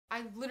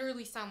I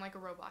literally sound like a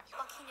robot.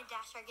 Joaquin and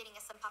Dash are getting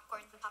us some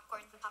popcorn.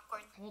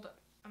 Hold up.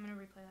 I'm gonna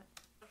replay that.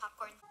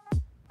 Popcorn.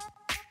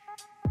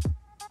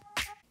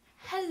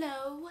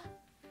 Hello.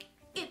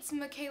 It's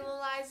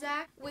Makayla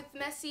Lysiak with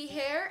messy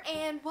hair,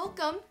 and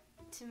welcome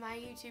to my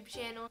YouTube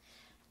channel.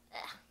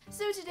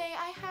 So today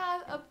I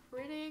have a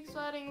pretty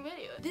exciting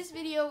video. This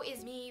video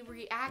is me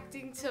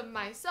reacting to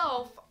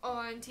myself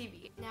on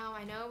TV. Now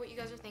I know what you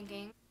guys are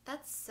thinking.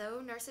 That's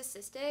so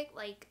narcissistic.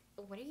 Like,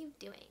 what are you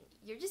doing?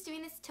 You're just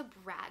doing this to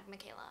brag,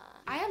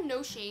 Makayla. I have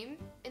no shame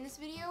in this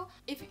video.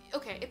 If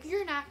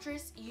you're an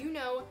actress, you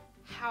know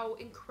how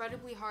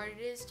incredibly hard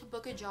it is to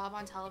book a job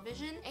on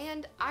television,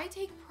 and I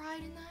take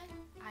pride in that.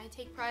 I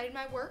take pride in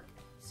my work,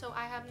 so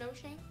I have no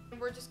shame.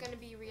 We're just gonna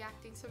be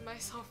reacting to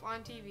myself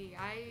on TV.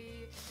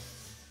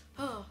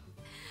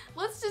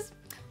 Let's just,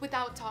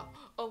 without talk.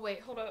 Oh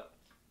wait, hold up.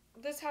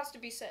 This has to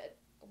be said.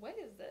 What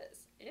is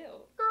this?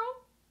 Ew.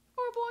 Girl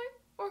or boy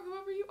or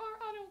whoever you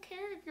are, I don't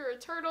care if you're a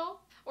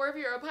turtle or if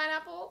you're a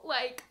pineapple.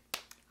 Like,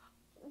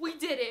 we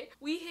did it.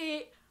 We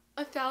hit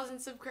 1,000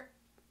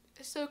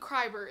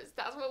 subscribers.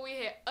 That's what we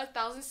hit.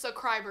 1,000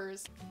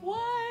 subscribers.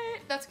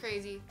 What? That's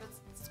crazy.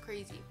 That's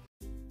crazy.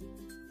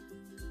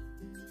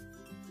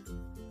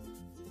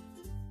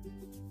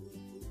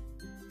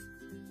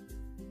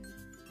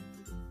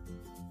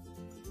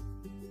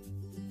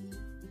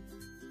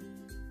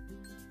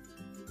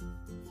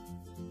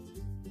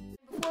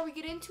 Before we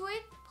get into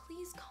it,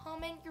 please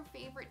comment your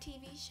favorite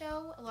TV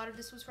show. A lot of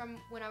this was from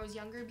when I was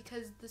younger,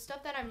 because the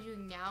stuff that I'm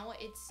doing now,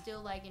 it's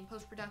still like in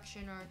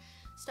post-production or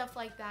stuff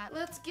like that.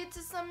 Let's get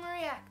to some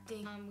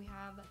reacting. We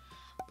have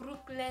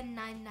Brooklyn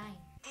Nine-Nine.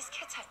 These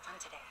kids had fun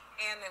today.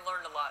 And they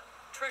learned a lot.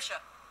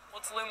 Trisha,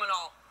 what's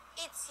luminol?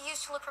 It's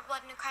used to look for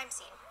blood in a crime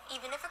scene.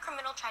 Even if a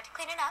criminal tried to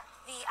clean it up,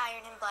 the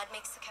iron in blood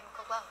makes the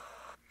chemical glow.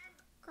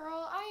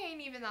 Girl, I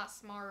ain't even that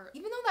smart.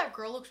 Even though that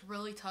girl looks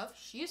really tough,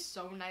 she is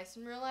so nice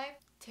in real life.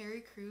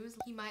 Terry Crews,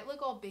 he might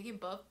look all big and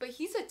buff, but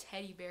he's a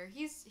teddy bear.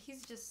 He's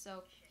just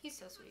so, he's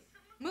so sweet.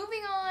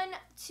 Moving on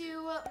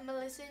to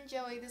Melissa and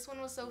Joey. This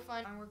one was so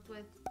fun. I worked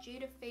with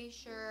Jada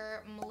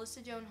Fisher,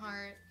 Melissa Joan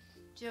Hart,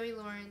 Joey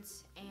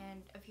Lawrence,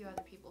 and a few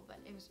other people, but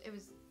it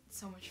was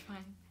so much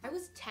fun. I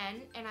was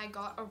 10 and I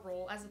got a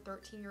role as a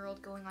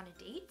 13-year-old going on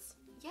a date.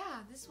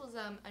 Yeah, this was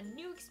a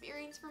new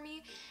experience for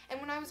me. And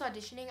when I was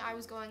auditioning, I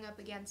was going up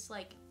against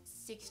like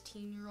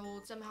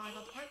 16-year-olds. Somehow I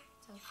got the part.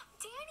 So.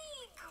 Danny,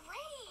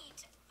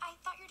 great! I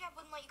thought your dad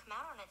wouldn't let you come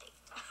out on a date.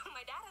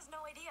 My dad has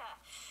no idea.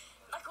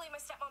 Luckily, my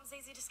stepmom's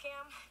easy to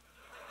scam.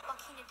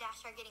 Joaquin and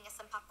Dash are getting us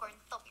some popcorn.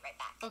 They'll be right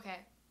back.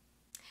 Okay.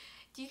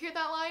 Do you hear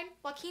that line?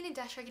 Joaquin and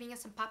Dash are getting us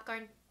some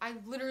popcorn. I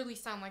literally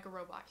sound like a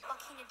robot.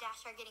 Joaquin and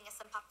Dash are getting us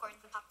some popcorn.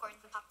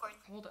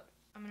 Hold up.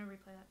 I'm gonna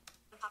replay that.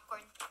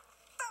 Popcorn.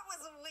 That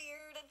was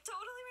weird. A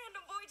totally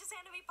random boy just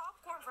handed me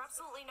popcorn for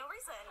absolutely no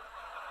reason.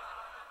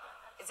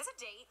 Is this a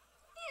date?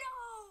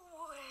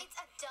 No! It's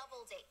a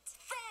double date.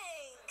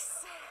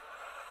 Thanks!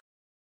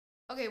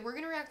 Okay, we're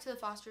gonna react to the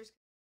Fosters.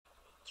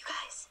 You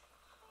guys,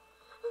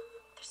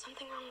 there's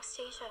something wrong with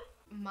Stasia.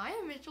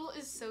 Maya Mitchell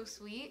is so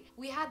sweet.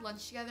 We had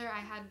lunch together. I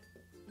had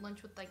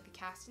lunch with like the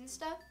cast and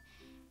stuff,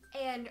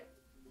 and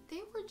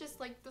they were just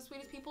like the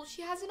sweetest people.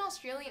 She has an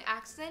Australian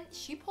accent.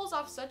 She pulls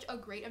off such a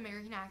great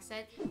American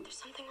accent. There's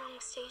something wrong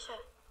with Stasia.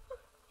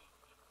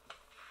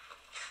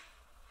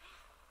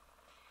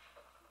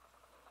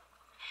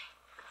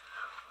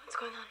 What's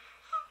going on?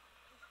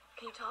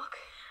 Can you talk?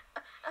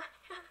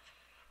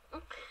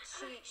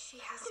 She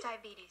has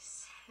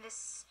diabetes.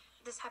 This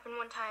happened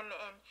one time,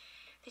 and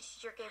the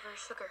teacher gave her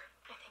sugar,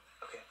 I think.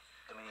 Okay,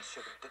 then we need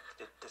sugar.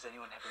 Does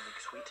anyone have anything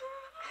sweet?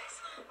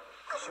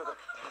 Sugar.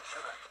 We need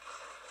sugar.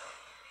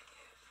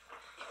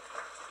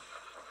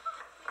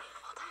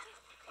 Hold on.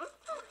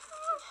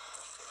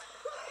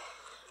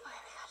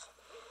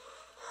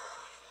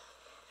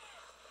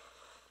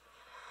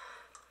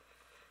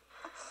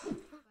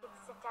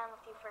 Sit down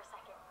with you for a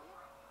second.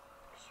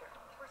 Sure.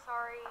 We're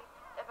sorry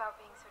about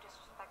being so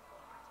disrespectful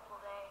on Principal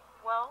Day.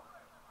 Well,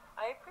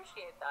 I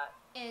appreciate that.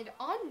 And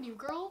on New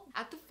Girl,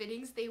 at the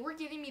fittings, they were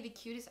giving me the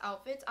cutest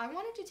outfits. I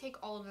wanted to take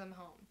all of them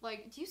home.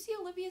 Like, do you see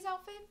Olivia's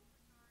outfit?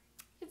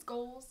 It's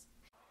goals.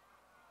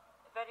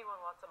 If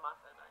anyone wants a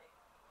muffin, I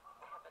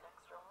have an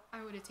extra one. I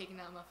would have taken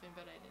that muffin,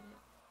 but I didn't.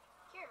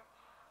 Here,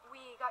 we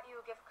got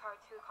you a gift card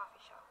to a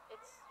coffee shop.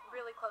 It's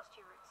really close to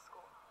your route to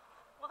school.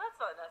 Well, that's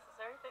not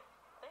necessary.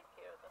 Thank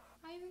you.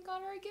 I even got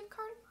her a gift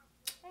card.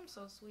 I'm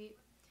so sweet.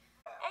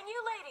 And you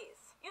ladies,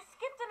 you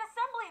skipped an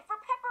assembly for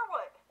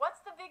Pepperwood. What's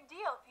the big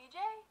deal, PJ?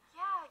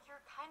 Yeah,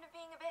 you're kind of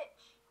being a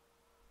bitch.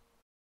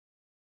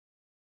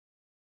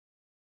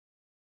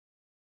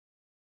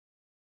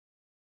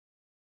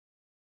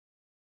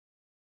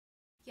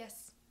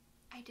 Yes,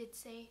 I did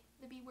say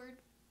the B word.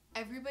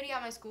 Everybody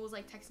at my school was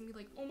like texting me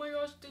like, oh my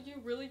gosh, did you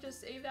really just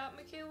say that,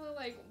 Makayla?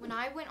 Like, when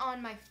I went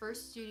on my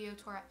first studio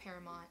tour at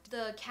Paramount,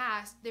 the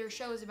cast, their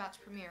show is about to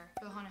premiere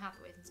for the Haunted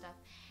Hathaways and stuff.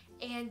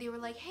 And they were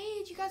like,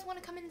 hey, do you guys want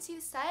to come in and see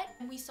the set?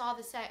 And we saw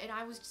the set and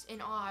I was just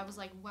in awe. I was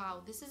like,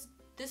 wow, this is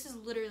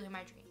literally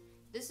my dream.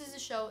 This is a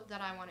show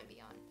that I want to be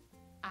on.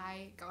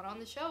 I got on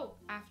the show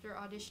after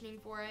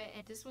auditioning for it,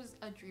 and this was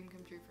a dream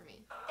come true for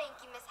me.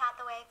 Thank you, Miss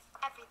Hathaway.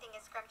 Everything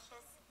is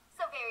scrumptious.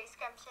 So very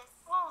scrumptious.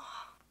 Oh,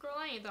 Girl,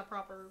 I ain't that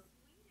proper.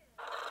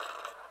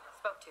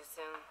 Spoke too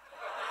soon.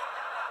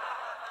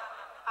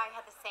 I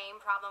had the same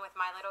problem with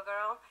my little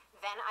girl.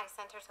 Then I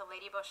sent her to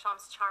Lady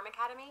Beauchamp's Charm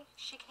Academy.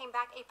 She came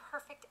back a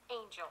perfect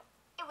angel.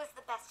 It was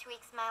the best 2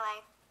 weeks of my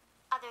life,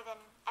 other than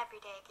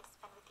every day I get to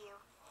spend with you.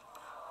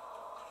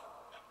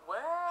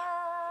 What?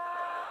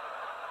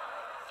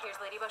 Here's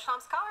Lady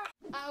Beauchamp's card.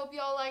 I hope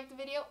y'all liked the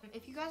video.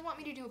 If you guys want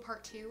me to do a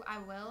part 2,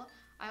 I will.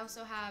 I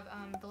also have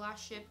The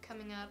Last Ship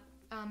coming up.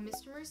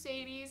 Mr.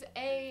 Mercedes,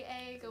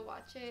 go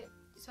watch it.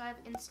 So I have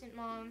Instant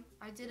Mom.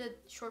 I did a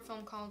short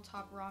film called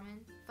Top Ramen.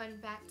 Fun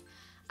fact,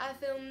 I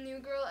filmed New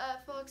Girl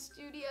at Fox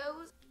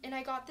Studios. And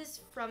I got this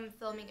from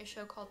filming a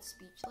show called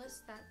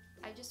Speechless that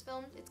I just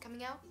filmed. It's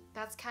coming out.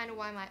 That's kind of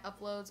why my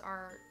uploads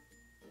are,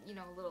 you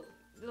know, a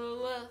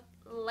little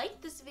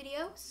like this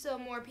video so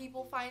more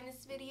people find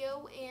this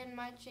video and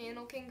my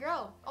channel can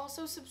grow.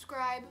 Also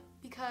subscribe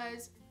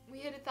because we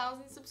hit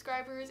 1,000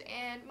 subscribers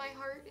and my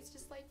heart is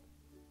just like,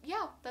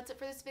 yeah, that's it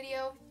for this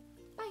video.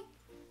 Bye.